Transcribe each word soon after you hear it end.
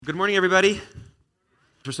Good morning, everybody.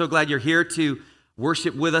 We're so glad you're here to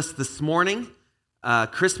worship with us this morning.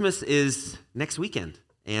 Christmas is next weekend,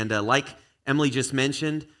 and like Emily just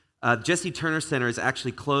mentioned, Jesse Turner Center is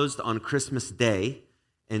actually closed on Christmas Day,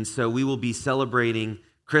 and so we will be celebrating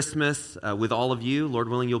Christmas with all of you. Lord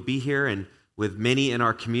willing, you'll be here, and with many in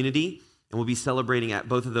our community, and we'll be celebrating at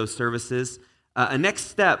both of those services. A next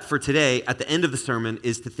step for today, at the end of the sermon,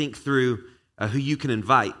 is to think through who you can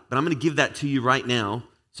invite, but I'm going to give that to you right now.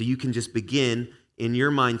 So you can just begin in your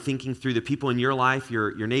mind thinking through the people in your life,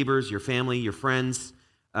 your neighbors, your family, your friends,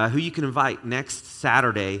 who you can invite next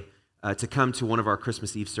Saturday to come to one of our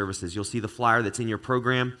Christmas Eve services. You'll see the flyer that's in your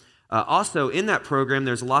program. Also, in that program,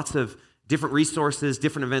 there's lots of different resources,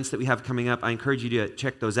 different events that we have coming up. I encourage you to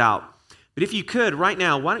check those out. But if you could, right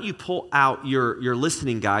now, why don't you pull out your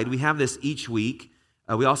listening guide? We have this each week.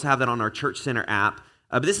 We also have that on our Church Center app.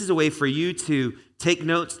 But this is a way for you to take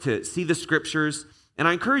notes, to see the scriptures. And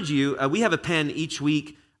I encourage you, we have a pen each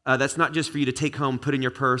week that's not just for you to take home, put in your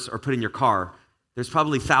purse, or put in your car. There's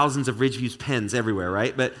probably thousands of Ridgeview's pens everywhere,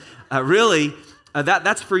 right? But really,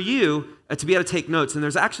 that's for you to be able to take notes. And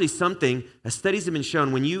there's actually something, studies have been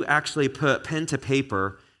shown, when you actually put pen to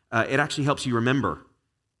paper, it actually helps you remember.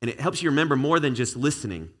 And it helps you remember more than just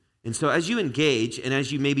listening. And so as you engage, and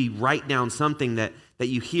as you maybe write down something that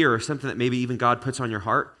you hear, or something that maybe even God puts on your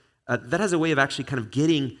heart, that has a way of actually kind of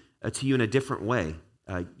getting to you in a different way.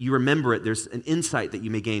 You remember it, there's an insight that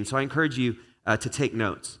you may gain. So I encourage you to take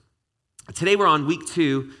notes. Today we're on week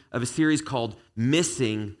 2 of a series called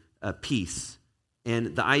Missing Peace.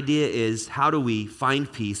 And the idea is, how do we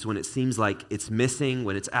find peace when it seems like it's missing,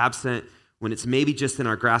 when it's absent, when it's maybe just in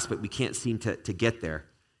our grasp, but we can't seem to get there.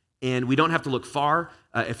 And we don't have to look far.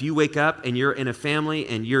 If you wake up and you're in a family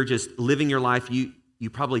and you're just living your life, you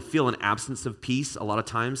probably feel an absence of peace a lot of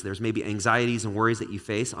times. There's maybe anxieties and worries that you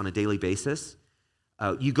face on a daily basis.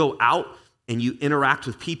 You go out and you interact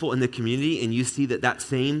with people in the community and you see that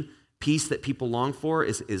same peace that people long for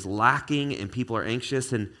is lacking and people are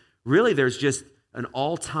anxious. And really there's just an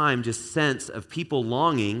all-time just sense of people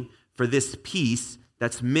longing for this peace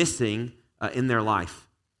that's missing in their life.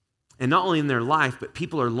 And not only in their life, but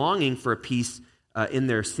people are longing for a peace in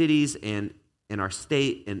their cities and in our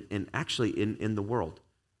state and actually in the world.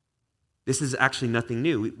 This is actually nothing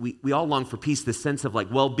new. We all long for peace, this sense of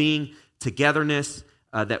like well-being, togetherness,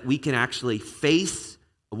 that we can actually face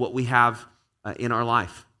what we have in our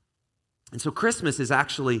life. And so Christmas is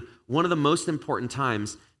actually one of the most important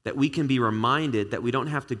times that we can be reminded that we don't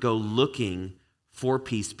have to go looking for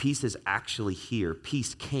peace. Peace is actually here.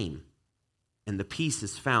 Peace came. And the peace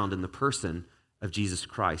is found in the person of Jesus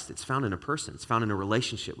Christ. It's found in a person. It's found in a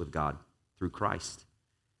relationship with God through Christ.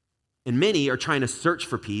 And many are trying to search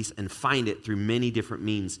for peace and find it through many different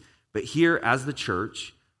means. But here as the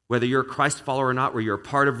church, whether you're a Christ follower or not, whether you're a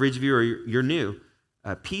part of Ridgeview or you're new,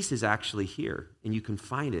 peace is actually here, and you can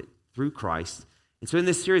find it through Christ. And so in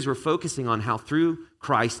this series, we're focusing on how through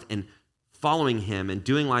Christ and following him and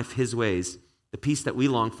doing life his ways, the peace that we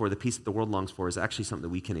long for, the peace that the world longs for, is actually something that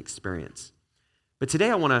we can experience. But today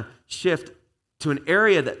I want to shift to an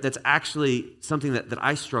area that's actually something that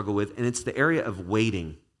I struggle with, and it's the area of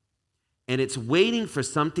waiting. And it's waiting for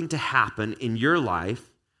something to happen in your life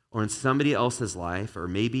or in somebody else's life, or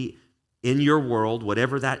maybe in your world,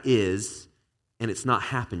 whatever that is, and it's not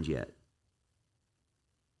happened yet.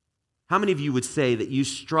 How many of you would say that you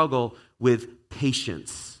struggle with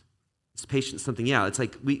patience? Is patience something? Yeah, it's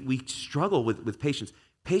like we struggle with patience.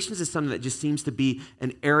 Patience is something that just seems to be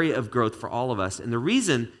an area of growth for all of us. And the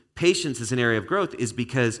reason patience is an area of growth is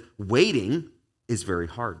because waiting is very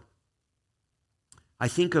hard. I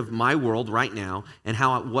think of my world right now and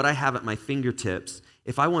what I have at my fingertips.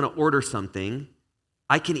 If I want to order something,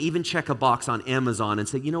 I can even check a box on Amazon and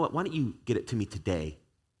say, you know what, why don't you get it to me today?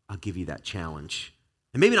 I'll give you that challenge.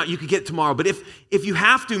 And maybe not, you could get it tomorrow, but if you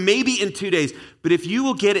have to, maybe in 2 days. But if you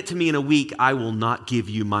will get it to me in a week, I will not give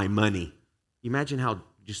you my money. You imagine how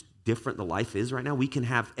just different the life is right now? We can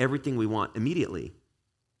have everything we want immediately.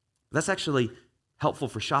 That's actually helpful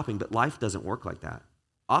for shopping, but life doesn't work like that.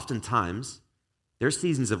 Oftentimes, there's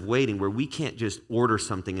seasons of waiting where we can't just order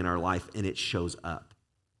something in our life and it shows up.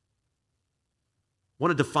 I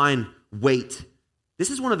want to define wait. This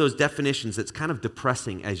is one of those definitions that's kind of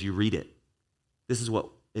depressing as you read it. This is what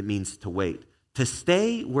it means to wait. To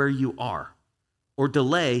stay where you are or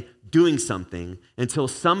delay doing something until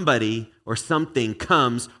somebody or something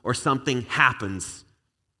comes or something happens.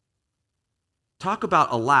 Talk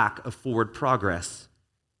about a lack of forward progress.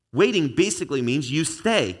 Waiting basically means you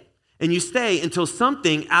stay. And you stay until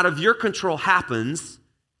something out of your control happens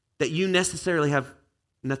that you necessarily have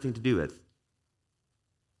nothing to do with.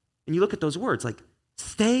 And you look at those words like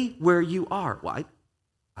Stay where you are. Well,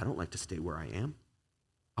 I don't like to stay where I am.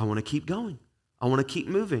 I want to keep going. I want to keep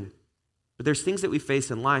moving. But there's things that we face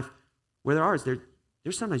in life where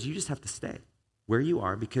there's sometimes you just have to stay where you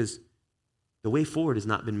are because the way forward has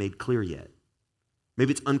not been made clear yet.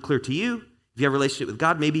 Maybe it's unclear to you. If you have a relationship with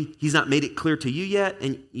God, maybe he's not made it clear to you yet,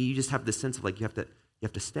 and you just have this sense of like you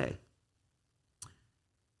have to stay.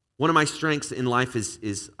 One of my strengths in life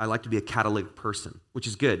is I like to be a catalytic person, which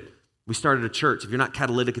is good. We started a church. If you're not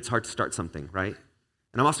catalytic, it's hard to start something, right?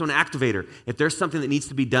 And I'm also an activator. If there's something that needs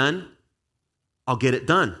to be done, I'll get it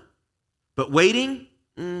done. But waiting,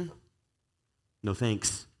 no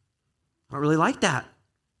thanks. I don't really like that.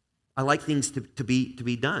 I like things to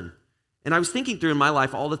be done. And I was thinking through in my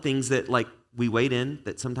life all the things that like we wait in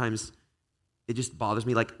that sometimes it just bothers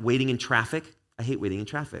me, like waiting in traffic. I hate waiting in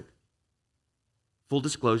traffic. Full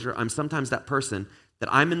disclosure, I'm sometimes that person that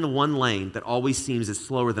I'm in the one lane that always seems is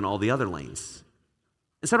slower than all the other lanes.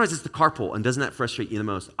 And sometimes it's the carpool, and doesn't that frustrate you the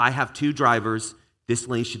most? I have two drivers, this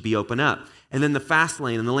lane should be open up. And then the fast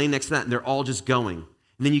lane and the lane next to that, and they're all just going.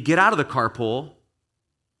 And then you get out of the carpool,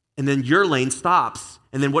 and then your lane stops.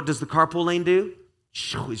 And then what does the carpool lane do?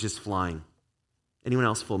 It's just flying. Anyone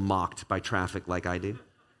else feel mocked by traffic like I do?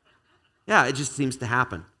 Yeah, it just seems to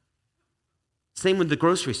happen. Same with the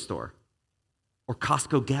grocery store or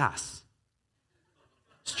Costco gas.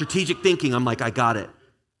 Strategic thinking, I'm like, I got it.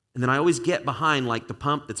 And then I always get behind like the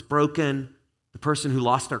pump that's broken, the person who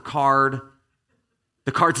lost their card,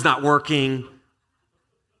 the card's not working,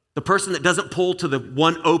 the person that doesn't pull to the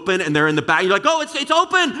one open and they're in the back. You're like, oh, it's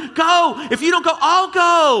open, go. If you don't go, I'll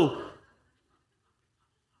go.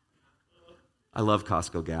 I love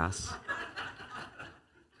Costco gas.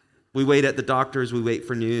 We wait at the doctors, we wait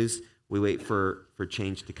for news, we wait for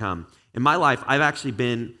change to come. In my life, I've actually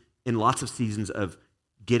been in lots of seasons of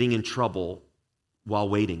getting in trouble while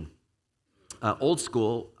waiting. Old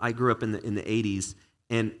school, I grew up in the 80s,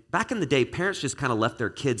 and back in the day, parents just kind of left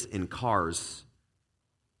their kids in cars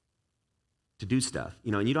to do stuff.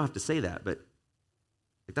 And you don't have to say that, but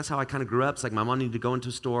like that's how I kind of grew up. It's like my mom needed to go into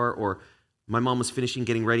a store, or my mom was finishing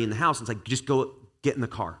getting ready in the house. It's like, just go get in the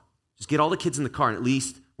car. Just get all the kids in the car, and at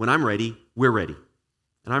least when I'm ready, we're ready.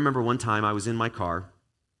 And I remember one time I was in my car,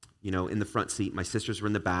 in the front seat. My sisters were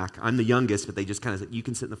in the back. I'm the youngest, but they just kind of said, you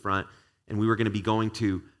can sit in the front. And we were going to be going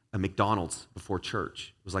to a McDonald's before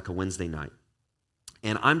church. It was like a Wednesday night.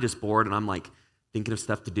 And I'm just bored, and I'm like thinking of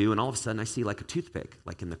stuff to do. And all of a sudden, I see like a toothpick,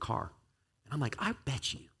 like in the car. And I'm like, I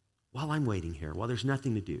bet you, while I'm waiting here, while there's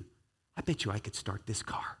nothing to do, I bet you I could start this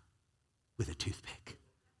car with a toothpick.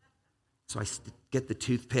 So I get the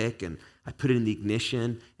toothpick, and I put it in the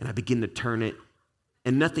ignition, and I begin to turn it,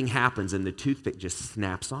 and nothing happens, and the toothpick just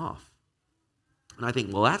snaps off. And I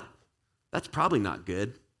think, well, that's probably not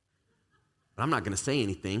good. But I'm not going to say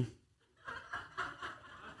anything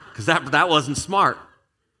because that wasn't smart.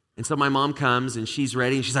 And so my mom comes, and she's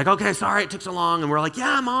ready, and she's like, okay, sorry it took so long. And we're like,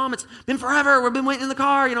 yeah, Mom, it's been forever. We've been waiting in the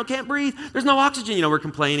car, can't breathe. There's no oxygen, we're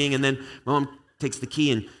complaining. And then my mom takes the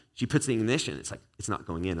key, and she puts the ignition. It's like, it's not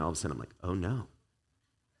going in. And all of a sudden, I'm like, oh, no.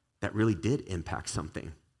 That really did impact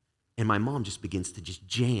something. And my mom just begins to just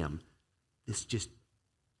jam this just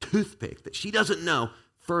toothpick that she doesn't know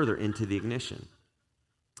further into the ignition.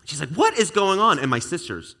 She's like, what is going on? And my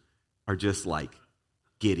sisters are just like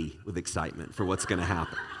giddy with excitement for what's going to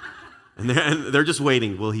happen. And they're just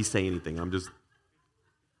waiting. Will he say anything?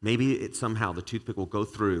 Maybe somehow the toothpick will go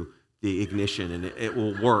through the ignition and it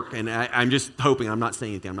will work. And I'm just hoping. I'm not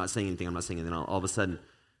saying anything. And all of a sudden, you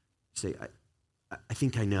say, I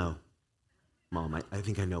think I know. Mom, I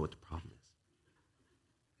think I know what the problem is.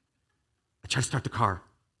 I try to start the car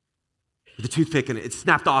with the toothpick, and it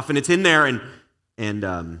snapped off, and it's in there,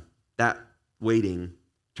 and that waiting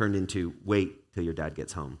turned into wait till your dad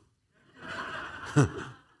gets home.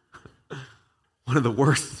 One of the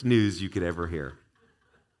worst news you could ever hear.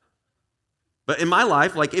 But in my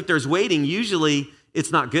life, like if there's waiting, usually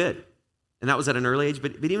it's not good. And that was at an early age,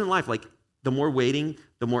 but even in life, like the more waiting,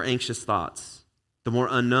 the more anxious thoughts. The more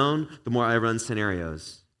unknown, the more I run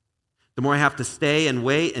scenarios. The more I have to stay and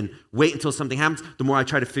wait until something happens, the more I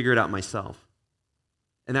try to figure it out myself.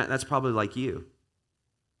 And that's probably like you.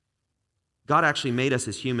 God actually made us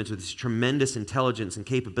as humans with this tremendous intelligence and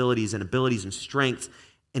capabilities and abilities and strengths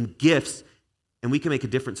and gifts, and we can make a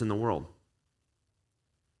difference in the world.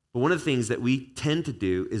 But one of the things that we tend to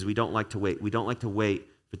do is we don't like to wait. We don't like to wait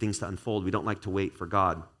for things to unfold. We don't like to wait for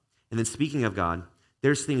God. And then speaking of God,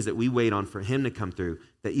 there's things that we wait on for him to come through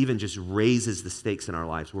that even just raises the stakes in our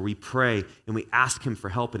lives, where we pray and we ask him for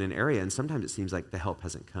help in an area, and sometimes it seems like the help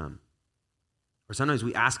hasn't come. Or sometimes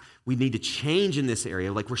we ask, we need to change in this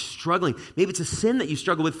area, like we're struggling. Maybe it's a sin that you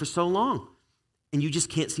struggle with for so long. and you just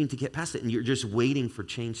can't seem to get past it, and you're just waiting for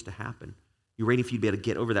change to happen. You're waiting for you to be able to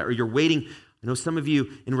get over that, or you're waiting. I know some of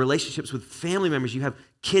you in relationships with family members, you have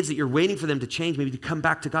kids that you're waiting for them to change, maybe to come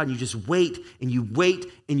back to God, and you just wait, and you wait,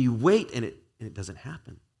 and you wait, and it doesn't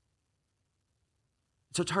happen.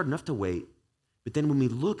 So it's hard enough to wait, but then when we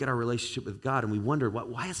look at our relationship with God and we wonder,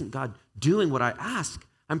 why isn't God doing what I ask?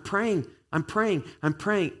 I'm praying,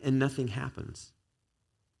 and nothing happens.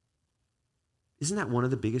 Isn't that one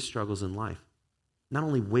of the biggest struggles in life? Not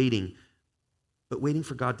only waiting, but waiting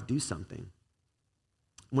for God to do something.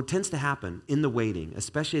 What tends to happen in the waiting,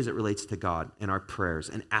 especially as it relates to God and our prayers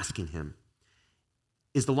and asking him,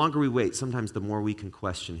 is the longer we wait, sometimes the more we can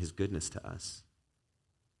question his goodness to us.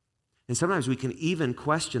 And sometimes we can even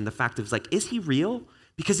question the fact of, is he real?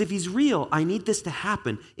 Because if he's real, I need this to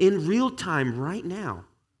happen in real time right now.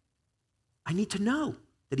 I need to know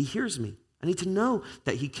that he hears me. I need to know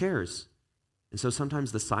that he cares. And so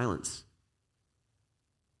sometimes the silence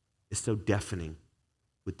is so deafening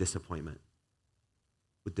with disappointment,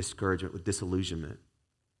 with discouragement, with disillusionment.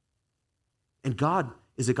 And God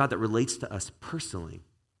is a God that relates to us personally.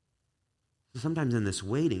 So sometimes in this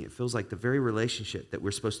waiting, it feels like the very relationship that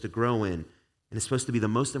we're supposed to grow in and is supposed to be the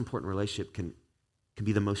most important relationship can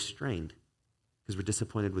be the most strained because we're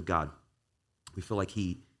disappointed with God. We feel like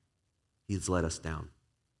he's let us down.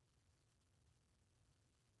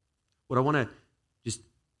 What I want to just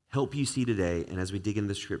help you see today, and as we dig into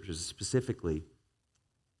the scriptures, specifically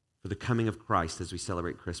for the coming of Christ as we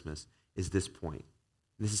celebrate Christmas, is this point.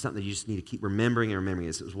 And this is something that you just need to keep remembering and remembering.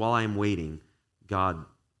 It was while I am waiting, God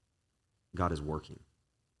is working.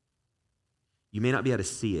 You may not be able to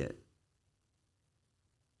see it.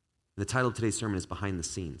 The title of today's sermon is Behind the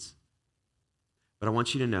Scenes. But I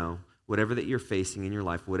want you to know, whatever that you're facing in your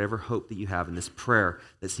life, whatever hope that you have in this prayer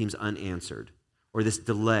that seems unanswered, or this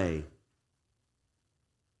delay,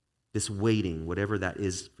 this waiting, whatever that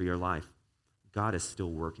is for your life, God is still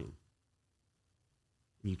working.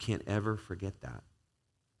 You can't ever forget that.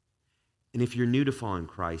 And if you're new to following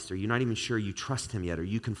Christ, or you're not even sure you trust him yet, or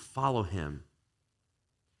you can follow him,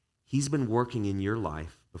 he's been working in your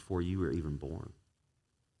life before you were even born.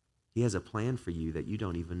 He has a plan for you that you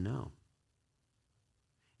don't even know.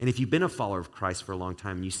 And if you've been a follower of Christ for a long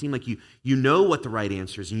time, and you seem like you know what the right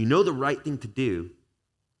answer is, and you know the right thing to do,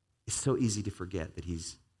 it's so easy to forget that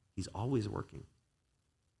he's always working.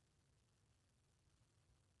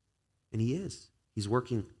 And he is. He's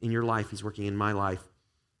working in your life. He's working in my life.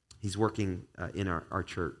 He's working in our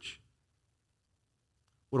church.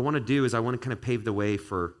 What I want to do is I want to kind of pave the way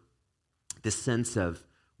for this sense of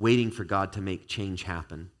waiting for God to make change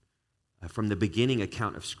happen from the beginning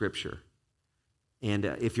account of Scripture. And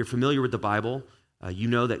if you're familiar with the Bible, you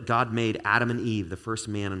know that God made Adam and Eve, the first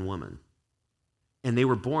man and woman. And they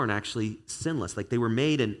were born actually sinless. Like they were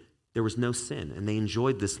made and there was no sin. And they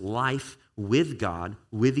enjoyed this life with God,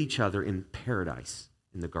 with each other in paradise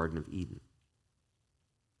in the Garden of Eden.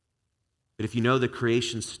 But if you know the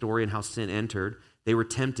creation story and how sin entered, they were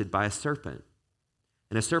tempted by a serpent.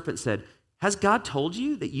 And a serpent said, "Has God told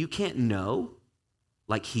you that you can't know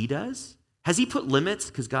like he does? Has he put limits?"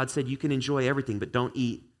 Because God said you can enjoy everything, but don't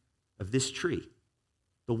eat of this tree.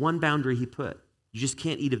 The one boundary he put. You just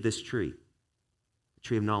can't eat of this tree. The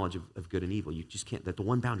tree of knowledge of good and evil. You just can't, that's the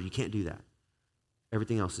one boundary. You can't do that.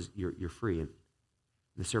 Everything else is you're free. And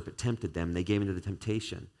the serpent tempted them. They gave into the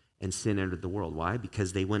temptation, and sin entered the world. Why?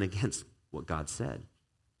 Because they went against what God said.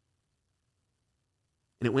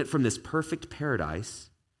 And it went from this perfect paradise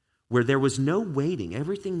where there was no waiting.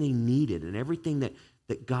 Everything they needed and everything that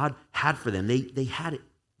God had for them, they had it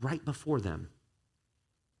right before them.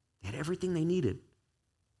 They had everything they needed.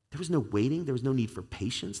 There was no waiting. There was no need for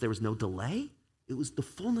patience. There was no delay. It was the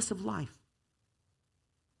fullness of life.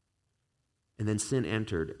 And then sin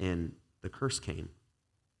entered and the curse came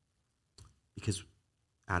because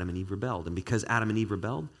Adam and Eve rebelled. And because Adam and Eve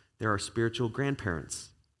rebelled, they're our spiritual grandparents.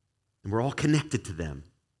 And we're all connected to them.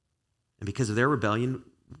 And because of their rebellion,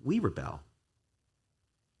 we rebel.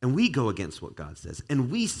 And we go against what God says.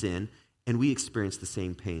 And we sin, and we experience the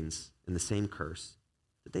same pains and the same curse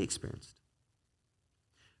that they experienced.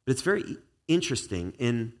 But it's very interesting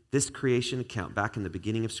in this creation account, back in the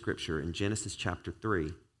beginning of Scripture, in Genesis chapter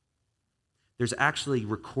 3, there's actually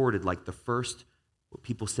recorded like the first, what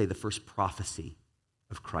people say, the first prophecy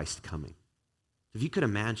of Christ coming. If you could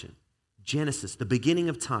imagine, Genesis, the beginning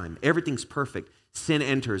of time, everything's perfect, sin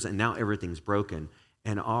enters, and now everything's broken,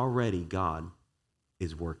 and already God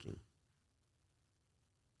is working.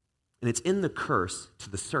 And it's in the curse to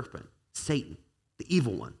the serpent, Satan, the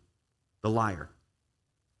evil one, the liar,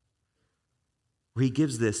 where he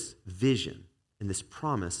gives this vision and this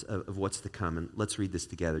promise of what's to come. And let's read this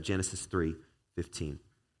together. Genesis 3, 15.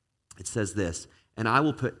 It says this, and I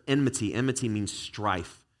will put enmity. Enmity means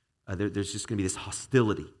strife. There's just going to be this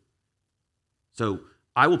hostility. So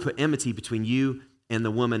I will put enmity between you and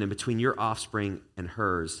the woman and between your offspring and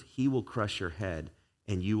hers. He will crush your head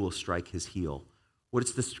and you will strike his heel. What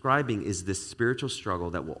it's describing is this spiritual struggle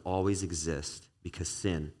that will always exist because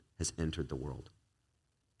sin has entered the world.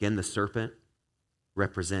 Again, the serpent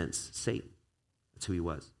represents Satan. That's who he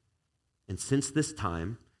was. And since this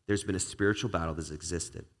time, there's been a spiritual battle that's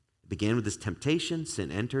existed. It began with this temptation,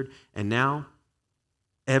 sin entered, and now,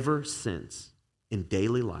 ever since, in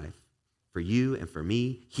daily life, for you and for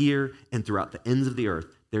me, here and throughout the ends of the earth,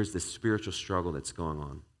 there's this spiritual struggle that's going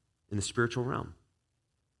on in the spiritual realm.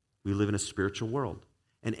 We live in a spiritual world.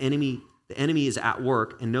 The enemy is at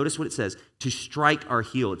work, and notice what it says, to strike our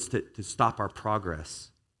heel. It's to stop our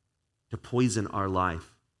progress, to poison our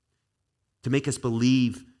life, to make us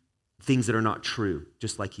believe things that are not true,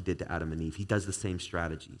 just like he did to Adam and Eve. He does the same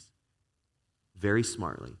strategies, very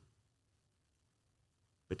smartly,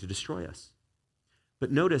 but to destroy us.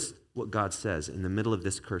 But notice what God says in the middle of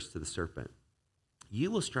this curse to the serpent. You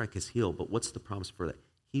will strike his heel, but what's the promise for that?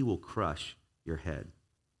 He will crush your head.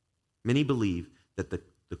 Many believe that the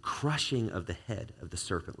crushing of the head of the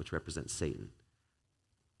serpent, which represents Satan,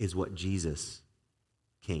 is what Jesus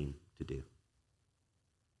came to do.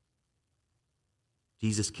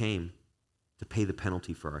 Jesus came to pay the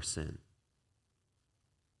penalty for our sin.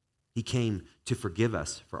 He came to forgive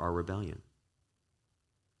us for our rebellion.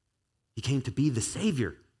 He came to be the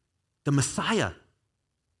Savior, the Messiah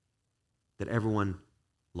that everyone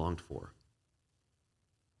longed for.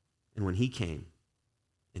 And when he came,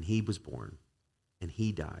 and he was born, and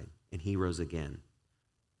he died, and he rose again,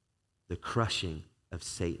 the crushing of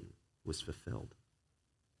Satan was fulfilled.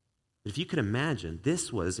 But if you could imagine,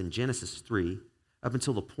 this was in Genesis 3, up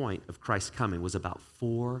until the point of Christ's coming, was about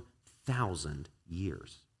 4,000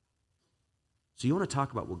 years. So you want to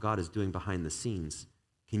talk about what God is doing behind the scenes.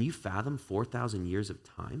 Can you fathom 4,000 years of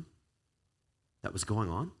time that was going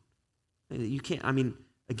on? You can't,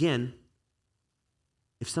 again,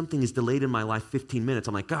 if something is delayed in my life 15 minutes,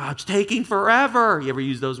 I'm like, God, it's taking forever. You ever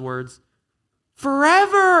use those words?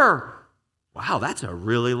 Forever. Wow, that's a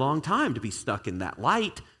really long time to be stuck in that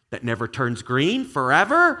light that never turns green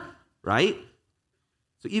forever, right?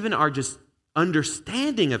 So even our just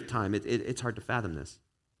understanding of time, it's hard to fathom this.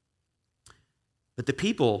 But the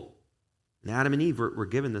people, Adam and Eve, were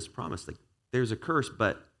given this promise. Like, there's a curse,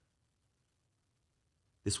 but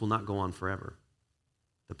this will not go on forever.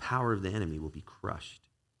 The power of the enemy will be crushed.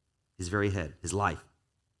 His very head, his life,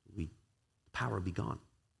 the power will be gone.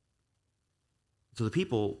 So the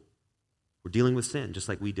people were dealing with sin, just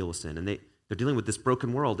like we deal with sin. And they're dealing with this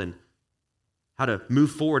broken world and how to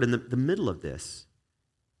move forward in the middle of this.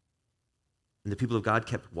 And the people of God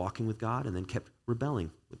kept walking with God and then kept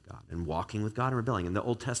rebelling with God and walking with God and rebelling. And the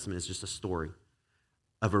Old Testament is just a story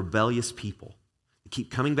of rebellious people. They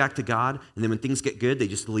keep coming back to God, and then when things get good, they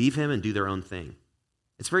just leave him and do their own thing.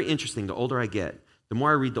 It's very interesting. The older I get, the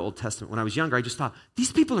more I read the Old Testament. When I was younger, I just thought,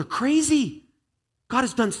 these people are crazy. God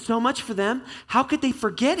has done so much for them. How could they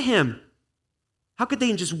forget him? How could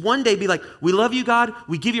they in just one day be like, we love you, God,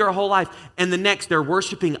 we give you our whole life, and the next they're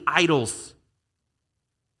worshiping idols?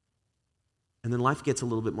 And then life gets a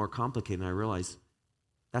little bit more complicated, and I realize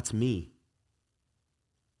that's me.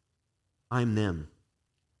 I'm them,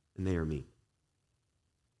 and they are me.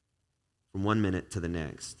 From one minute to the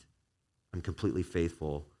next, I'm completely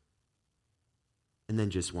faithful, and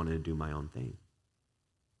then just wanted to do my own thing.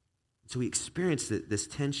 So we experienced this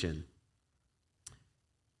tension.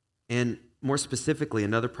 And more specifically,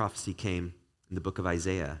 another prophecy came in the book of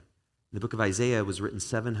Isaiah. The book of Isaiah was written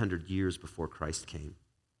 700 years before Christ came.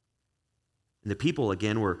 And the people,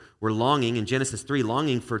 again, were longing, in Genesis 3,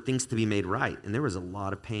 longing for things to be made right. And there was a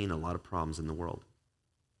lot of pain, a lot of problems in the world.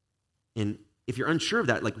 And if you're unsure of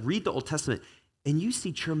that, read the Old Testament, and you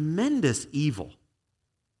see tremendous evil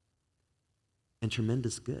and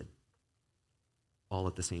tremendous good all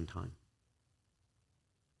at the same time.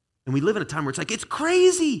 And we live in a time where it's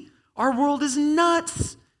crazy. Our world is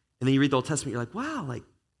nuts. And then you read the Old Testament, you're like, wow, it's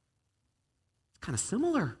kind of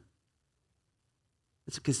similar.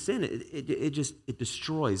 It's because sin, it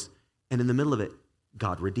destroys. And in the middle of it,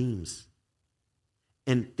 God redeems.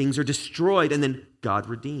 And things are destroyed, and then God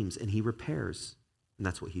redeems, and he repairs. And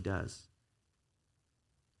that's what he does.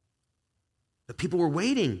 But people were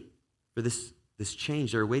waiting for this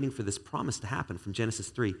change. They were waiting for this promise to happen from Genesis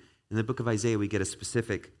 3. In the book of Isaiah, we get a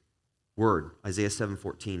specific word, Isaiah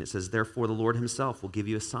 7:14. It says, therefore the Lord himself will give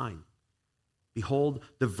you a sign. Behold,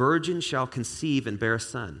 the virgin shall conceive and bear a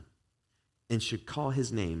son, and should call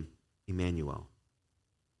his name Emmanuel.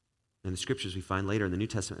 In the scriptures we find later in the New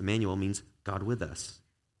Testament, Emmanuel means God with us.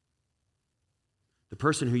 The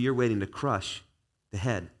person who you're waiting to crush, the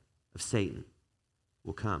head of Satan,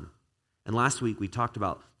 will come. And last week we talked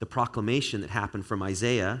about the proclamation that happened from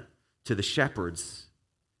Isaiah to the shepherds,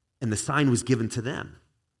 and the sign was given to them.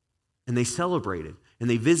 And they celebrated, and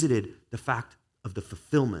they visited the fact of the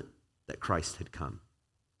fulfillment that Christ had come.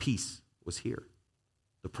 Peace was here.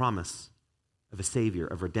 The promise of a Savior,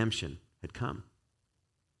 of redemption, had come.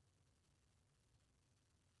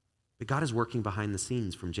 But God is working behind the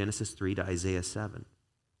scenes from Genesis 3 to Isaiah 7.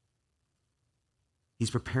 He's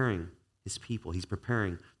preparing his people. He's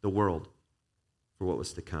preparing the world for what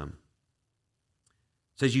was to come.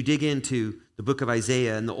 So as you dig into the book of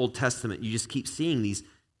Isaiah in the Old Testament, you just keep seeing these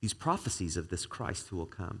prophecies of this Christ who will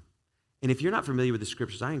come. And if you're not familiar with the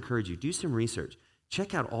scriptures, I encourage you, do some research.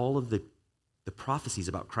 Check out all of the prophecies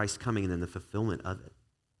about Christ coming and then the fulfillment of it.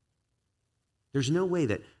 There's no way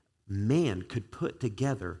that man could put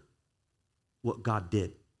together what God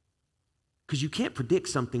did. Because you can't predict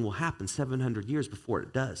something will happen 700 years before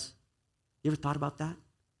it does. You ever thought about that?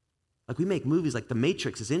 Like we make movies like The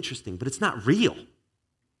Matrix is interesting, but it's not real.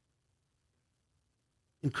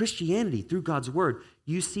 In Christianity, through God's word,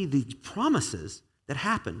 you see the promises that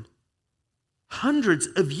happened hundreds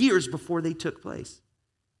of years before they took place.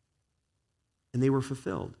 And they were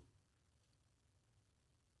fulfilled.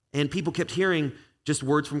 And people kept hearing just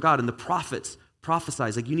words from God, and the prophets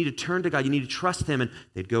prophesied, like, you need to turn to God, you need to trust him, and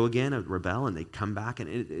they'd go again and rebel, and they'd come back, and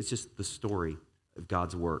it's just the story of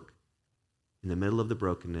God's work. In the middle of the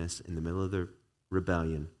brokenness, in the middle of the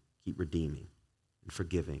rebellion, keep redeeming and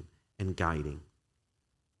forgiving and guiding.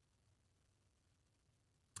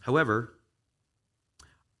 However,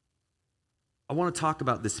 I want to talk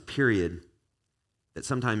about this period that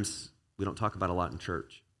sometimes we don't talk about a lot in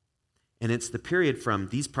church. And it's the period from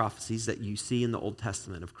these prophecies that you see in the Old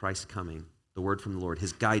Testament of Christ coming, the word from the Lord,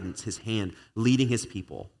 his guidance, his hand, leading his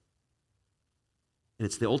people. And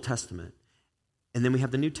it's the Old Testament. And then we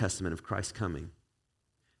have the New Testament of Christ coming.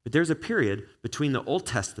 But there's a period between the Old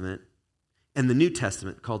Testament and the New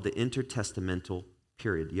Testament called the intertestamental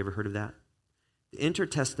period. You ever heard of that? The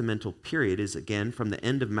intertestamental period is, again, from the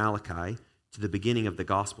end of Malachi to the beginning of the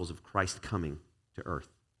Gospels of Christ coming to earth.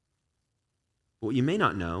 But what you may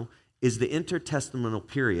not know is the intertestamental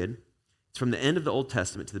period, it's from the end of the Old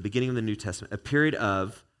Testament to the beginning of the New Testament, a period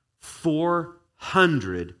of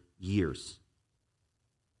 400 years.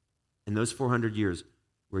 And those 400 years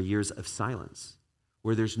were years of silence,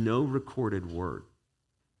 where there's no recorded word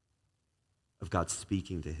of God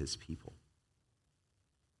speaking to his people.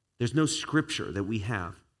 There's no scripture that we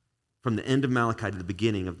have from the end of Malachi to the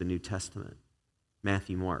beginning of the New Testament.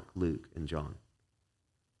 Matthew, Mark, Luke, and John.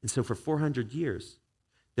 And so for 400 years,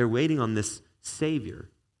 they're waiting on this Savior.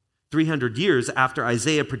 300 years after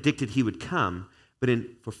Isaiah predicted he would come, but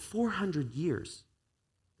for 400 years,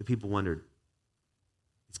 the people wondered,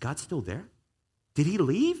 is God still there? Did he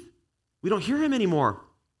leave? We don't hear him anymore.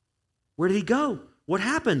 Where did he go? What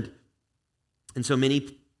happened? And so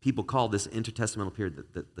many people call this intertestamental period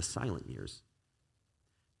the silent years.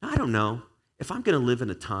 Now, I don't know. If I'm going to live in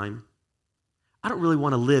a time, I don't really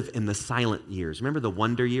want to live in the silent years. Remember the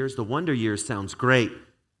wonder years? The wonder years sounds great.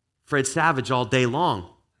 Fred Savage all day long,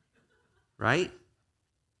 right?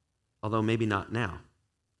 Although maybe not now.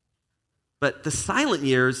 But the silent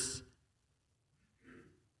years,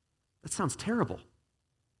 that sounds terrible.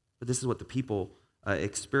 But this is what the people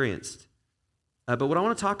experienced. But what I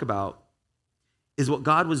want to talk about is what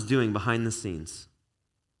God was doing behind the scenes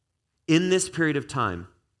in this period of time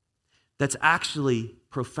that's actually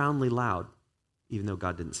profoundly loud, even though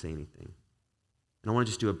God didn't say anything. And I want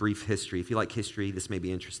to just do a brief history. If you like history, this may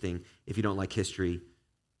be interesting. If you don't like history,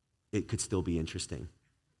 it could still be interesting.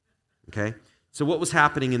 Okay? So what was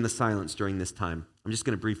happening in the silence during this time? I'm just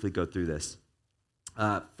going to briefly go through this.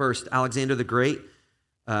 First, Alexander the Great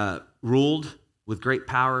ruled with great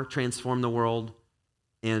power, transformed the world,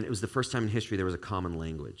 and it was the first time in history there was a common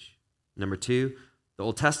language. Number two, the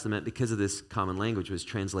Old Testament, because of this common language, was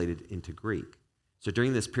translated into Greek. So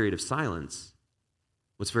during this period of silence,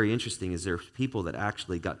 what's very interesting is there's people that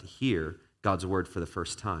actually got to hear God's word for the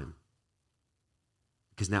first time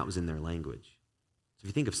because now it was in their language. So if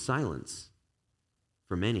you think of silence,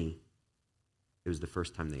 for many, it was the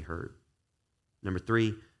first time they heard. Number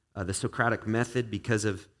three, the Socratic method, because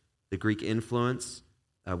of the Greek influence,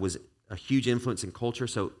 was a huge influence in culture,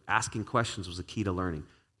 so asking questions was a key to learning.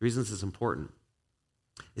 The reason this is important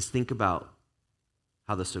is think about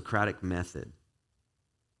how the Socratic method,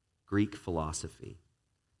 Greek philosophy,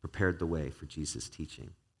 prepared the way for Jesus' teaching.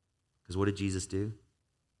 Because what did Jesus do?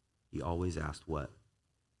 He always asked what?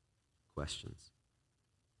 Questions.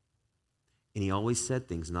 And he always said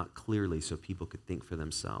things not clearly so people could think for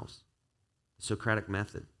themselves. The Socratic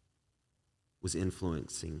method was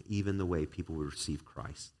influencing even the way people would receive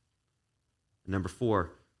Christ. And number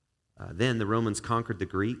 4, then the Romans conquered the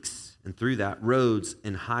Greeks, and through that, roads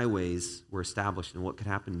and highways were established, and what could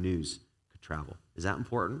happen? News could travel. Is that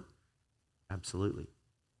important? Absolutely.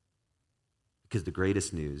 Because the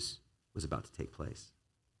greatest news was about to take place.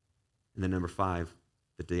 And then number 5,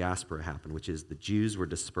 the diaspora happened, which is the Jews were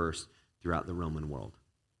dispersed throughout the Roman world.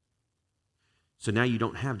 So now you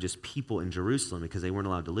don't have just people in Jerusalem because they weren't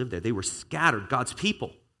allowed to live there. They were scattered, God's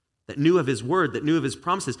people that knew of his word, that knew of his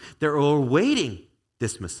promises. They were awaiting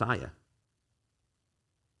this Messiah.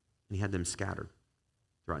 And he had them scattered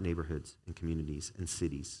throughout neighborhoods and communities and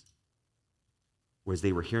cities. Whereas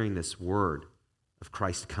they were hearing this word of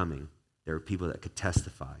Christ coming, there were people that could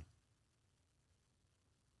testify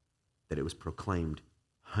that it was proclaimed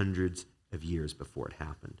hundreds of years before it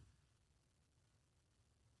happened.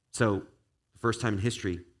 So, the first time in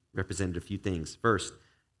history represented a few things. First,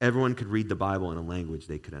 everyone could read the Bible in a language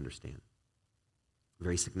they could understand.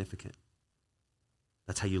 Very significant.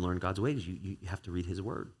 That's how you learn God's ways. You have to read his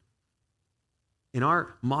word. In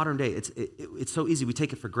our modern day, it's so easy. We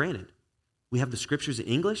take it for granted. We have the scriptures in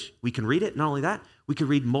English. We can read it. Not only that, we can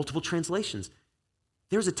read multiple translations.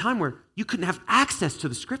 There was a time where you couldn't have access to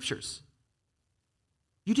the scriptures.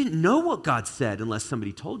 You didn't know what God said unless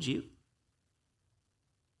somebody told you.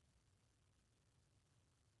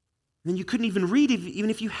 And then you couldn't even read even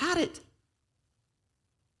if you had it.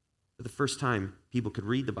 For the first time, people could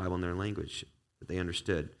read the Bible in their language that they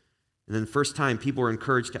understood. And then the first time, people were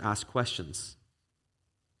encouraged to ask questions.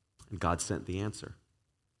 And God sent the answer.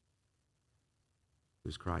 It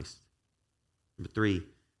was Christ. Number 3,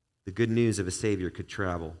 the good news of a Savior could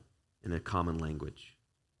travel in a common language.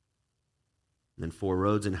 And then 4,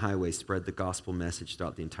 roads and highways spread the gospel message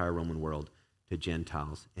throughout the entire Roman world to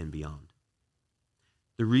Gentiles and beyond.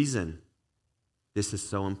 The reason this is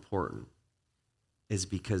so important is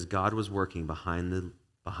because God was working behind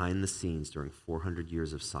the scenes during 400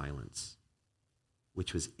 years of silence,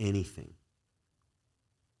 which was anything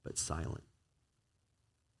but silent.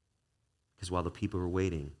 Because while the people were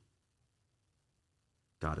waiting,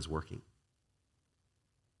 God is working.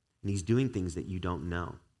 And he's doing things that you don't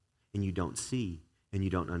know, and you don't see, and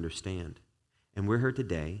you don't understand. And we're here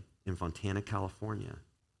today in Fontana, California,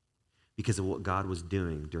 because of what God was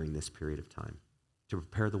doing during this period of time to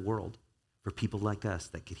prepare the world for people like us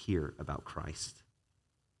that could hear about Christ.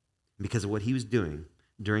 And because of what he was doing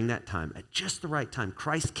during that time, at just the right time,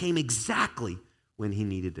 Christ came exactly when he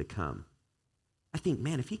needed to come. I think,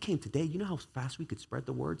 man, if he came today, you know how fast we could spread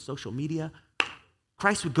the word, social media?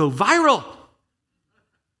 Christ would go viral.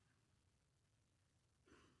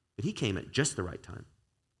 But he came at just the right time.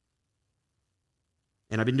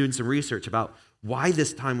 And I've been doing some research about why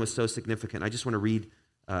this time was so significant. I just want to read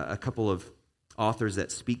a couple of authors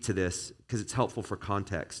that speak to this because it's helpful for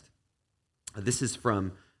context. This is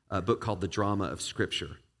from a book called The Drama of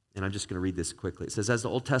Scripture. And I'm just going to read this quickly. It says, as the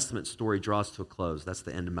Old Testament story draws to a close, that's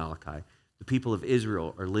the end of Malachi, the people of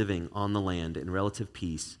Israel are living on the land in relative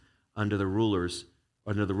peace under the rule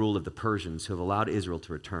of the Persians who have allowed Israel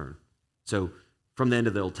to return. So from the end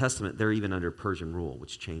of the Old Testament, they're even under Persian rule,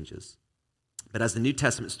 which changes. But as the New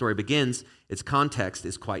Testament story begins, its context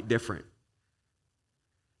is quite different.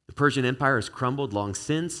 The Persian Empire has crumbled long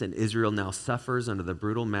since, and Israel now suffers under the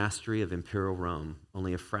brutal mastery of Imperial Rome.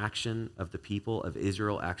 Only a fraction of the people of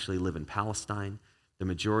Israel actually live in Palestine. The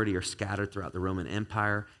majority are scattered throughout the Roman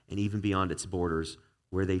Empire and even beyond its borders,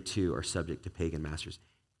 where they too are subject to pagan masters.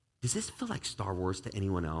 Does this feel like Star Wars to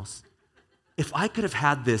anyone else? If I could have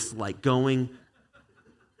had this going,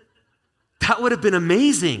 that would have been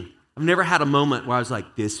amazing. I've never had a moment where I was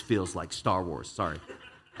like, this feels like Star Wars. Sorry.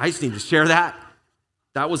 I just need to share that.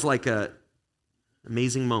 That was like an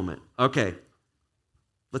amazing moment. Okay,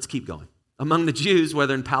 let's keep going. Among the Jews,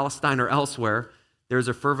 whether in Palestine or elsewhere, there is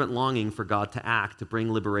a fervent longing for God to act, to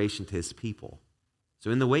bring liberation to his people.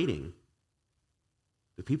 So in the waiting,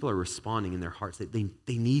 the people are responding in their hearts.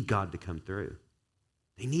 They need God to come through.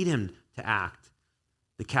 They need him to act.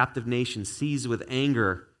 The captive nation sees with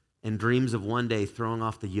anger and dreams of one day throwing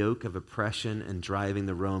off the yoke of oppression and driving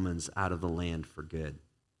the Romans out of the land for good.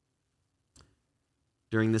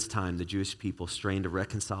 During this time, the Jewish people strain to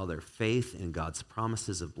reconcile their faith in God's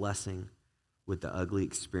promises of blessing with the ugly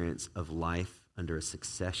experience of life under a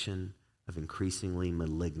succession of increasingly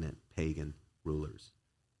malignant pagan rulers.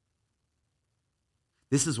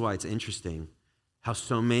 This is why it's interesting how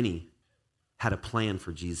so many had a plan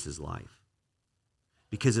for Jesus' life.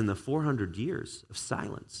 Because in the 400 years of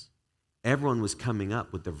silence, everyone was coming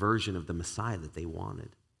up with the version of the Messiah that they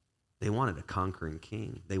wanted. They wanted a conquering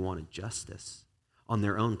king. They wanted justice on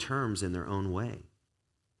their own terms, in their own way,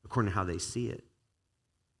 according to how they see it.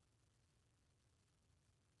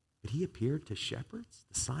 But he appeared to shepherds,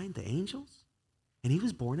 the sign, the angels, and he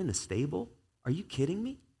was born in a stable? Are you kidding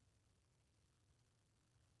me?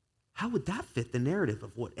 How would that fit the narrative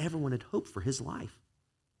of what everyone had hoped for his life?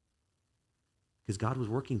 Because God was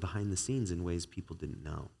working behind the scenes in ways people didn't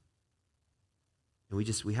know. And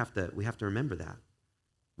we have to remember that.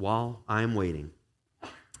 While I'm waiting,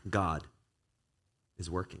 God is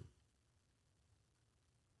working.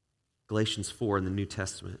 Galatians 4 in the New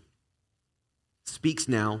Testament speaks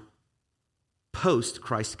now post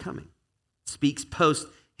Christ's coming. Speaks post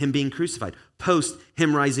him being crucified, post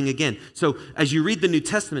him rising again. So as you read the New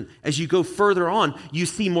Testament, as you go further on, you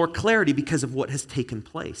see more clarity because of what has taken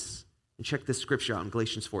place. And check this scripture out in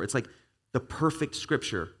Galatians 4. It's like the perfect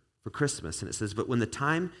scripture for Christmas. And it says, but when the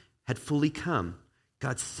time had fully come,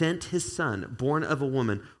 God sent his son, born of a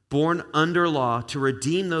woman, born under law, to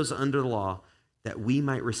redeem those under law, that we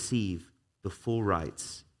might receive the full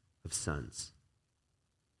rights of sons.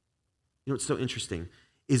 You know what's so interesting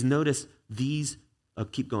is notice these, I'll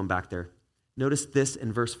keep going back there. Notice this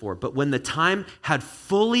in verse 4. But when the time had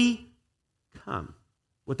fully come,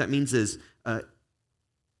 what that means is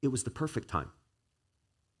it was the perfect time.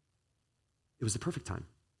 It was the perfect time.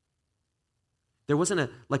 There wasn't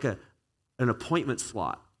an appointment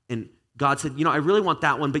slot. And God said, I really want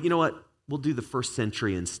that one, but you know what? We'll do the first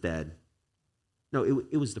century instead. No,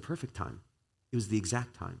 it was the perfect time. It was the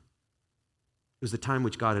exact time. It was the time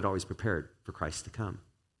which God had always prepared for Christ to come.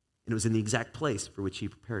 And it was in the exact place for which he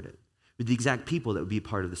prepared it, with the exact people that would be a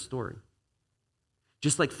part of the story.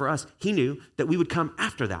 Just like for us, he knew that we would come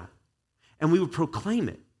after that, and we would proclaim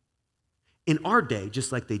it in our day,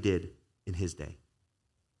 just like they did in his day.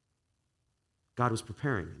 God was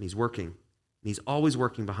preparing, and he's working, and he's always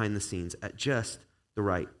working behind the scenes at just the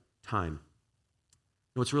right time.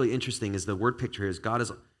 What's really interesting is the word picture here is God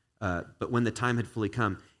is, but when the time had fully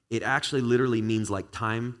come, it actually literally means like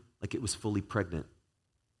time, like it was fully pregnant.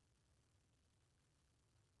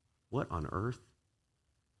 What on earth?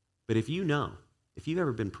 But if you've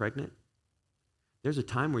ever been pregnant, there's a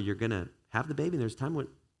time where you're going to have the baby, and there's a time when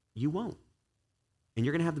you won't. And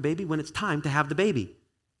you're going to have the baby when it's time to have the baby.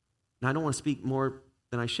 Now, I don't want to speak more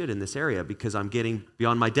than I should in this area because I'm getting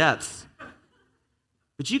beyond my depths.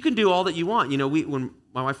 But you can do all that you want. When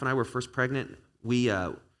my wife and I were first pregnant,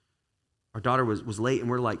 our daughter was late, and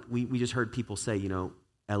we're like, we just heard people say,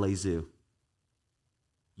 LA Zoo.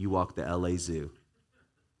 You walk the LA Zoo.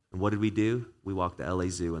 And what did we do? We walked the LA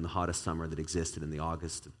Zoo in the hottest summer that existed in the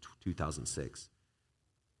August of 2006.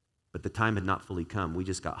 But the time had not fully come. We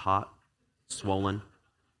just got hot, swollen.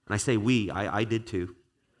 And I say we, I did too.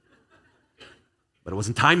 But it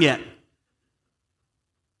wasn't time yet.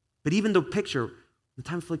 But even the picture, the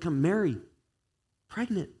time fully come, Mary,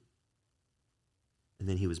 pregnant. And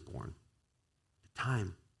then he was born. The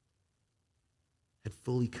time had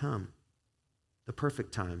fully come. The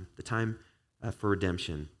perfect time, the time for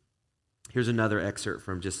redemption. Here's another excerpt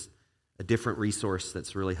from just a different resource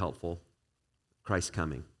that's really helpful. Christ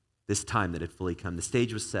coming. This time that had fully come. The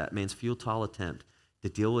stage was set. Man's futile attempt to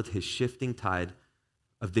deal with this shifting tide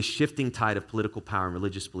of political power and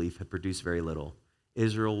religious belief had produced very little.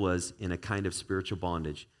 Israel was in a kind of spiritual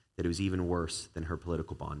bondage that it was even worse than her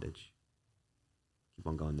political bondage. Keep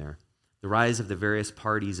on going there. The rise of the various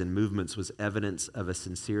parties and movements was evidence of a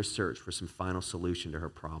sincere search for some final solution to her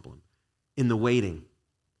problem. In the waiting,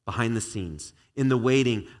 behind the scenes, in the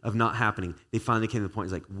waiting of not happening, they finally came to the point,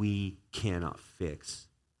 it's like, we cannot fix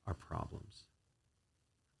our problems.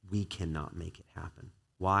 We cannot make it happen.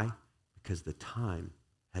 Why? Because the time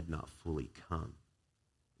had not fully come.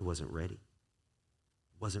 It wasn't ready.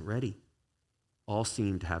 It wasn't ready. All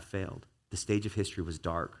seemed to have failed. The stage of history was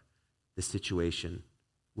dark. The situation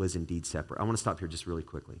was indeed separate. I want to stop here just really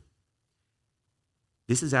quickly.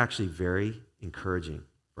 This is actually very encouraging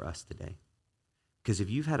for us today. Because if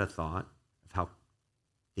you've had a thought of how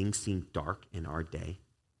things seem dark in our day,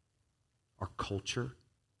 our culture,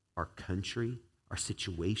 our country, our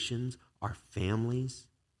situations, our families,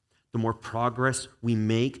 the more progress we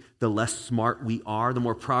make, the less smart we are. The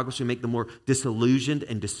more progress we make, the more disillusioned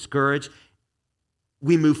and discouraged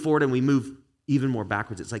we move forward, and we move even more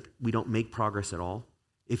backwards. It's like we don't make progress at all.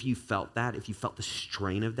 If you felt that, if you felt the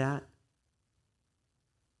strain of that,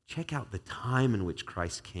 check out the time in which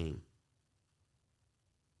Christ came.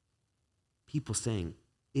 People saying,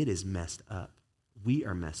 it is messed up. We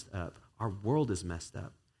are messed up. Our world is messed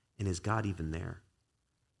up. And is God even there?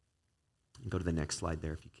 And go to the next slide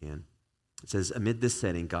there if you can. It says, amid this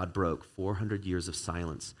setting, God broke 400 years of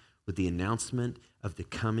silence with with the announcement of the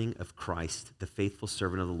coming of Christ, the faithful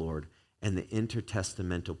servant of the Lord, and the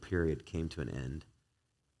intertestamental period came to an end.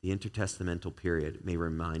 The intertestamental period may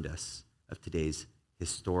remind us of today's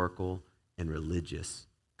historical and religious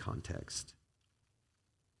context.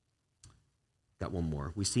 Got one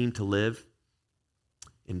more. We seem to live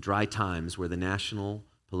in dry times where the national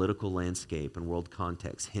political landscape and world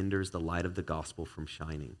context hinders the light of the gospel from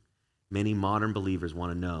shining. Many modern believers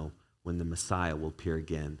want to know when the Messiah will appear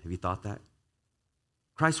again. Have you thought that?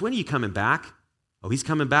 Christ, when are you coming back? Oh, he's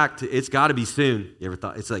coming back. It's got to be soon. You ever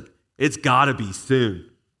thought? It's like, it's got to be soon.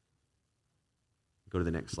 Go to the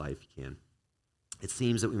next slide if you can. It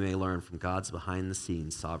seems that we may learn from God's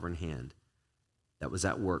behind-the-scenes sovereign hand that was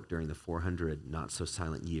at work during the 400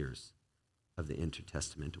 not-so-silent years of the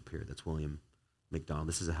intertestamental period. That's William MacDonald.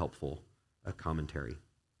 This is a helpful commentary.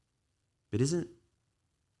 But isn't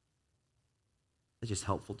it just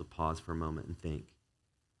helpful to pause for a moment and think,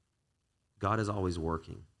 God is always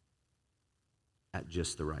working at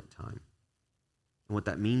just the right time. And what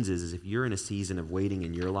that means is if you're in a season of waiting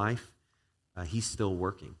in your life, he's still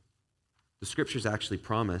working. The scriptures actually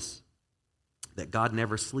promise that God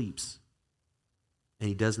never sleeps and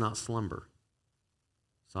he does not slumber.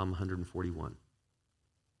 Psalm 141.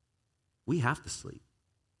 We have to sleep.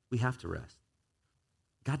 We have to rest.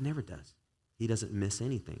 God never does. He doesn't miss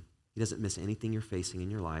anything. He doesn't miss anything you're facing in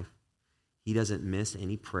your life. He doesn't miss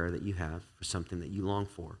any prayer that you have for something that you long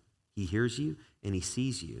for. He hears you and he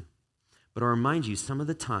sees you. But I'll remind you, some of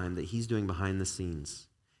the time that he's doing behind the scenes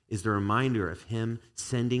is the reminder of him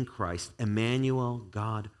sending Christ, Emmanuel,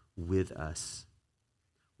 God with us.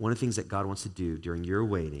 One of the things that God wants to do during your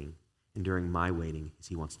waiting and during my waiting is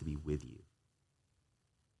he wants to be with you.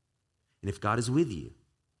 And if God is with you,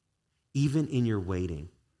 even in your waiting,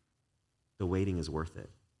 the waiting is worth it.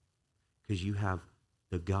 Because you have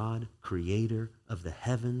the God, creator of the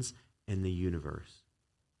heavens and the universe,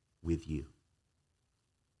 with you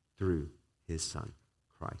through his Son,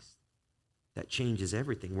 Christ. That changes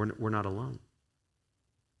everything. We're not alone.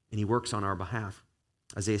 And he works on our behalf.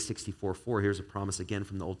 Isaiah 64:4, here's a promise again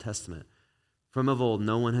from the Old Testament. From of old,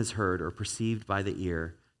 no one has heard or perceived by the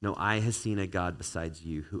ear, no eye has seen a God besides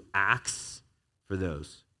you who acts for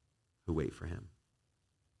those who wait for him.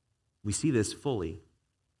 We see this fully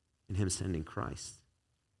in him sending Christ.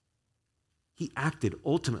 He acted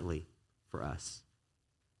ultimately for us.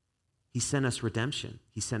 He sent us redemption.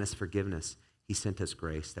 He sent us forgiveness. He sent us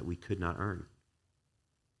grace that we could not earn.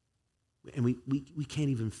 And we can't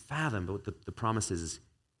even fathom, but what the promise is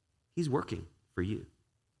he's working for you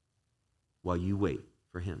while you wait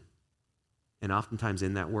for him. And oftentimes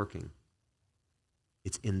in that working,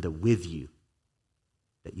 it's in the with you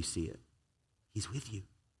that you see it. He's with you.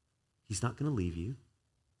 He's not going to leave you.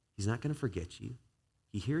 He's not going to forget you.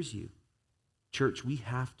 He hears you. Church, we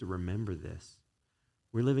have to remember this.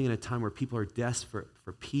 We're living in a time where people are desperate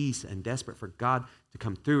for peace and desperate for God to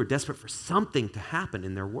come through, or desperate for something to happen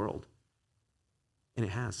in their world. And it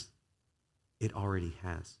has. It already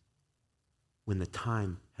has. When the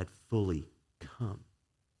time had fully come,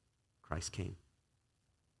 Christ came.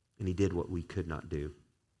 And he did what we could not do.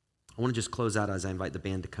 I want to just close out as I invite the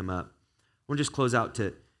band to come up. I want to just close out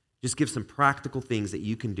to just give some practical things that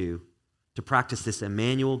you can do to practice this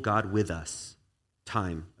Emmanuel, God with us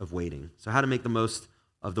time of waiting. So how to make the most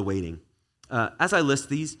of the waiting. As I list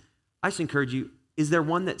these, I just encourage you, is there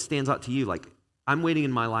one that stands out to you? Like, I'm waiting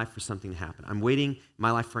in my life for something to happen. I'm waiting in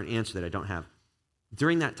my life for an answer that I don't have.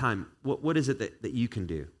 During that time, what is it that you can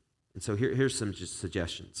do? And so here's some just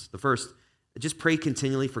suggestions. The first, just pray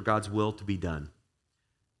continually for God's will to be done.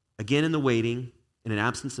 Again, in the waiting, in an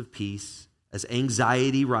absence of peace, as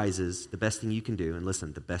anxiety rises, the best thing you can do, and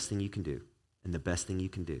listen, the best thing you can do, and the best thing you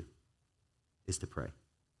can do is to pray.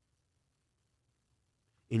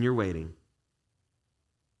 In your waiting,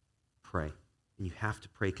 pray. And you have to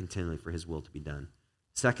pray continually for his will to be done.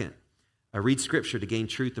 Second, read scripture to gain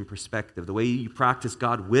truth and perspective. The way you practice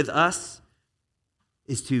God with us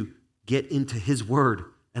is to get into his word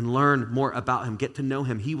and learn more about him, get to know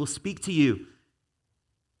him. He will speak to you.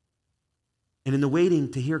 And in the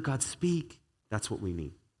waiting to hear God speak, that's what we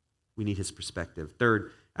need. We need his perspective.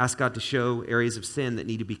 Third, ask God to show areas of sin that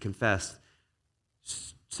need to be confessed.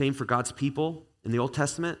 Same for God's people in the Old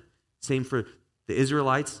Testament, same for the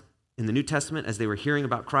Israelites in the New Testament as they were hearing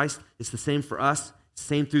about Christ. It's the same for us,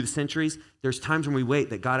 same through the centuries. There's times when we wait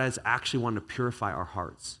that God has actually wanted to purify our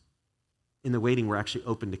hearts. In the waiting, we're actually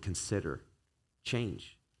open to consider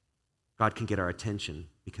change. God can get our attention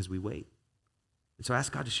because we wait. And so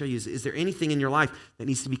ask God to show you, is there anything in your life that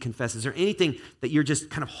needs to be confessed? Is there anything that you're just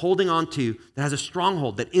kind of holding on to that has a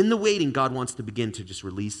stronghold that in the waiting, God wants to begin to just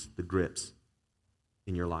release the grips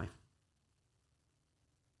in your life?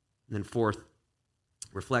 And then fourth,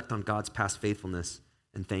 reflect on God's past faithfulness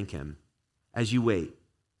and thank him. As you wait,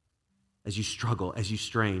 as you struggle, as you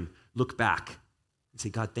strain, look back and say,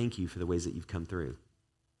 God, thank you for the ways that you've come through.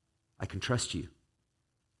 I can trust you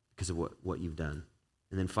because of what you've done.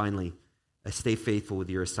 And then finally, stay faithful with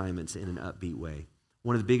your assignments in an upbeat way.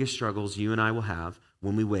 One of the biggest struggles you and I will have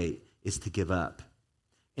when we wait is to give up.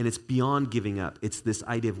 And it's beyond giving up. It's this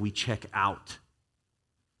idea of we check out.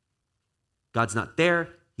 God's not there.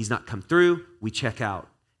 He's not come through. We check out.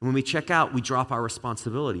 And when we check out, we drop our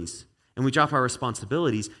responsibilities. And we drop our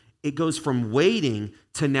responsibilities, it goes from waiting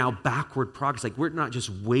to now backward progress. Like we're not just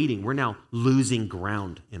waiting, we're now losing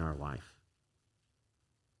ground in our life.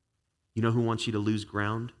 You know who wants you to lose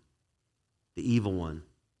ground? The evil one.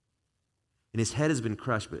 And his head has been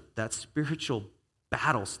crushed, but that spiritual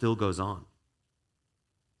battle still goes on.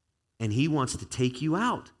 And he wants to take you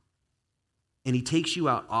out. And he takes you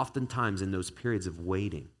out oftentimes in those periods of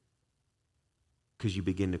waiting because you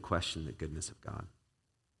begin to question the goodness of God.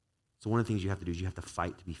 So one of the things you have to do is you have to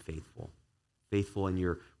fight to be faithful. Faithful in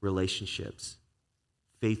your relationships.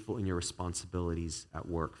 Faithful in your responsibilities at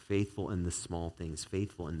work. Faithful in the small things.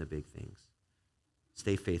 Faithful in the big things.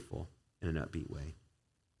 Stay faithful in an upbeat way.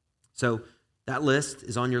 So that list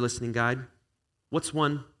is on your listening guide. What's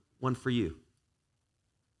one for you?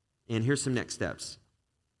 And here's some next steps.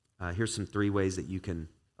 Here's some 3 ways that you can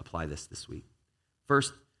apply this week.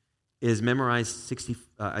 First is memorize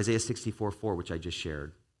Isaiah 64:4, which I just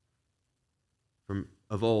shared. From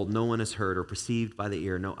of old, no one has heard or perceived by the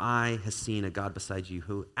ear, no eye has seen a God beside you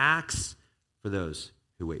who acts for those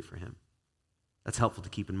who wait for him. That's helpful to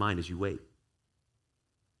keep in mind as you wait.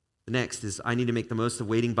 The next is I need to make the most of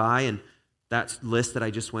waiting by, and that list that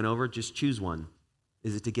I just went over, just choose one.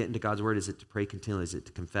 Is it to get into God's word? Is it to pray continually? Is it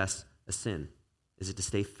to confess a sin? Is it to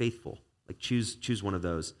stay faithful? Like choose one of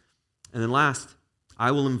those. And then last,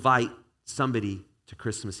 I will invite somebody to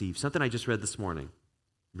Christmas Eve. Something I just read this morning.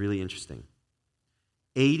 Really interesting.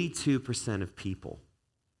 82% of people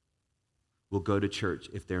will go to church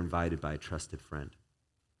if they're invited by a trusted friend.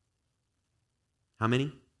 How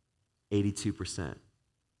many? 82%.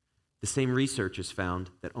 The same researchers found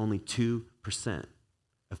that only 2%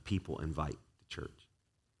 of people invite to church.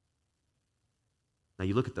 Now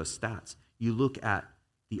you look at those stats. You look at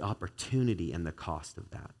the opportunity and the cost of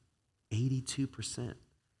that. 82%.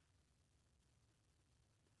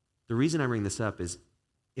 The reason I bring this up is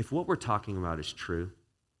if what we're talking about is true,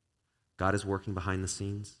 God is working behind the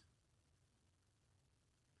scenes,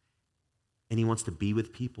 and he wants to be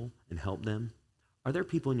with people and help them. Are there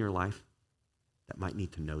people in your life that might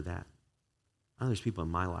need to know that? I know there's people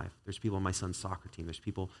in my life. There's people on my son's soccer team. There's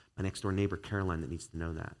people, my next door neighbor, Caroline, that needs to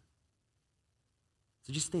know that.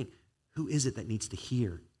 So just think, who is it that needs to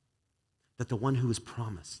hear that the one who was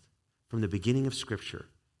promised from the beginning of Scripture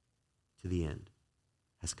to the end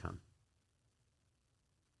has come?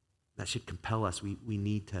 That should compel us. We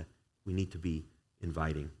need to be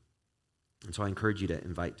inviting. And so I encourage you to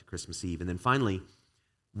invite to Christmas Eve. And then finally,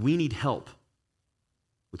 we need help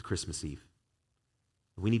with Christmas Eve.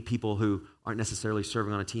 We need people who aren't necessarily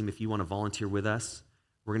serving on a team. If you want to volunteer with us,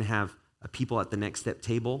 we're going to have people at the Next Step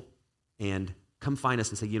table, and come find us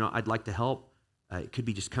and say, I'd like to help. It could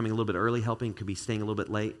be just coming a little bit early helping. It could be staying a little bit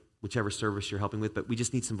late, whichever service you're helping with. But we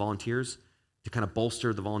just need some volunteers to kind of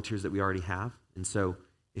bolster the volunteers that we already have. And so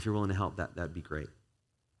if you're willing to help, that'd be great.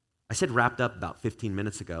 I said wrapped up about 15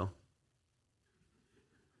 minutes ago.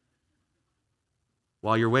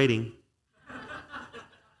 While you're waiting,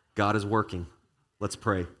 God is working. Let's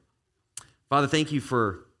pray. Father, thank you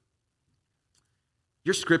for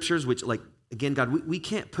your scriptures, which, again, God, we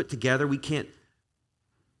can't put together, we can't,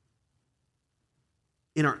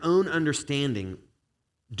 in our own understanding,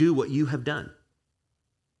 do what you have done.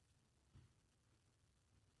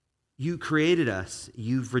 You created us,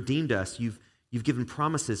 you've redeemed us, you've given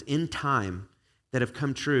promises in time that have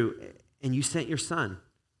come true, and you sent your Son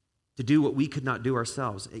to do what we could not do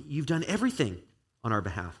ourselves. You've done everything on our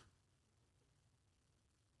behalf.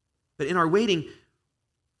 But in our waiting,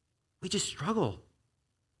 we just struggle.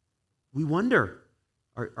 We wonder,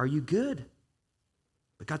 are you good?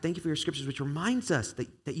 But God, thank you for your scriptures, which reminds us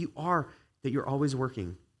that you're always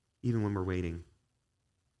working, even when we're waiting.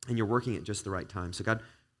 And you're working at just the right time. So God,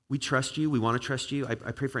 we trust you. We want to trust you. I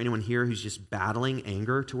pray for anyone here who's just battling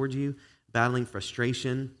anger towards you, battling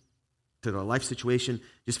frustration to their life situation,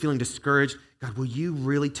 just feeling discouraged. God, will you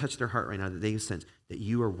really touch their heart right now that they sense that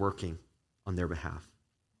you are working on their behalf?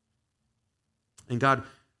 And God,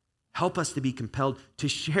 help us to be compelled to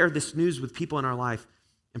share this news with people in our life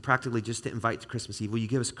and practically just to invite to Christmas Eve. Will you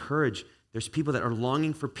give us courage? There's people that are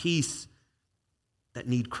longing for peace that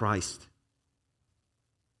need Christ.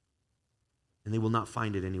 and they will not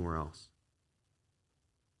find it anywhere else.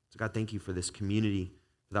 So God, thank you for this community,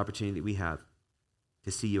 for the opportunity that we have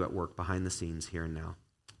to see you at work behind the scenes here and now.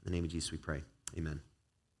 In the name of Jesus we pray. Amen.